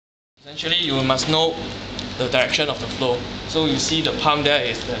Essentially, you must know the direction of the flow. So you see the pump there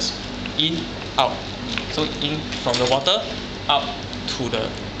is there's in, out. So in from the water, up to the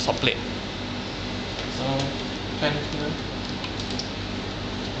top plate. So fan here.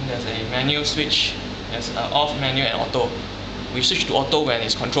 And there's a manual switch. There's an off, manual, and auto. We switch to auto when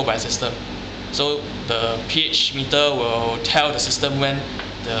it's controlled by the system. So the pH meter will tell the system when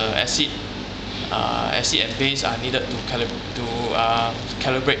the acid and base are needed to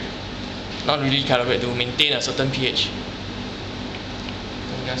calibrate. Not really calibrate, to maintain a certain pH. So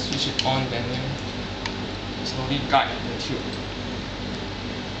just switch it on, then slowly guide the tube.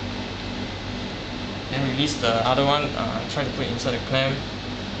 Then release the other one, try to put it inside the clamp,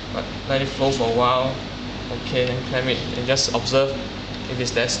 but let it flow for a while. Okay, then clamp it and just observe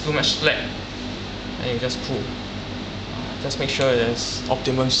if there's too much slack, then you just pull. Just make sure there's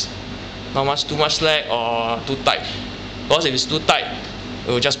optimum, not too much slack or too tight. Because if it's too tight,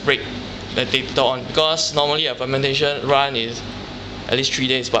 it will just break later on. Because normally a fermentation run is at least 3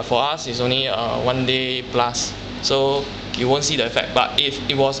 days, but for us it's only 1 day plus. So you won't see the effect. But if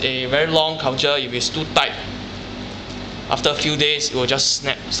it was a very long culture, if it's too tight, after a few days it will just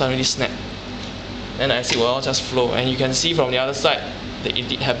snap, suddenly snap. Then the acid will all just flow, and you can see from the other side that it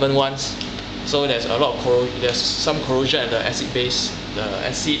did happen once. So there's a lot of there's some corrosion at the acid base, the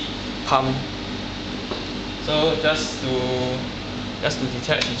acid pump. So just to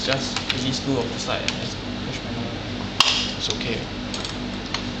detach, it's just release two of the side and just push manual. It's okay.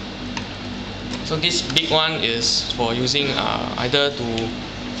 So this big one is for using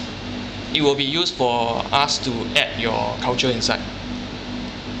it will be used for us to add your culture inside.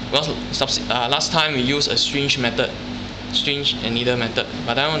 Because last time we used a syringe and needle method,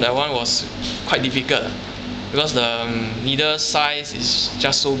 but that one was quite difficult because the needle size is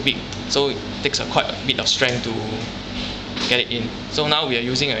just so big, so it takes quite a bit of strength to get it in. So now we are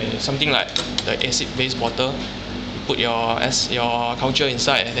using something like the acid-based bottle. You put your culture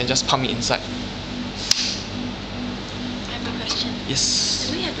inside and then just pump it inside. I have a question. Yes.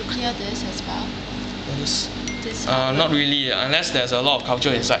 Do we have to clear this as well? This? Not not really, unless there's a lot of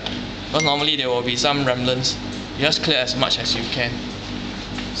culture inside. Because normally there will be some remnants. You just clear as much as you can.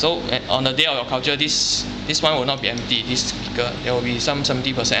 So on the day of your culture, this one will not be empty. This beaker, there will be some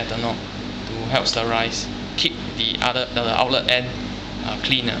 70% ethanol to help sterilize, keep the outlet end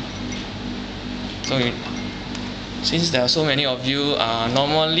cleaner. So since there are so many of you,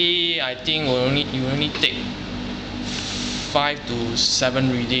 normally I think you only take 5 to 7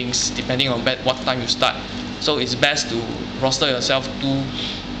 readings depending on what time you start. So it's best to roster yourself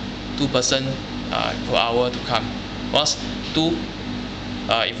two person per hour to come. Because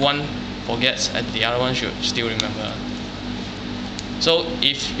if one forgets, and the other one should still remember. So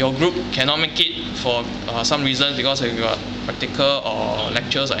if your group cannot make it for some reason, because of your practical or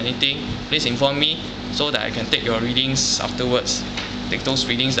lectures or anything, please inform me so that I can take your readings afterwards. Take those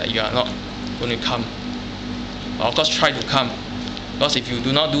readings that you are not going to come. Of course, try to come. Because if you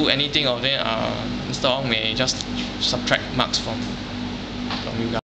do not do anything of them, Mr. Ong may just subtract marks from you guys.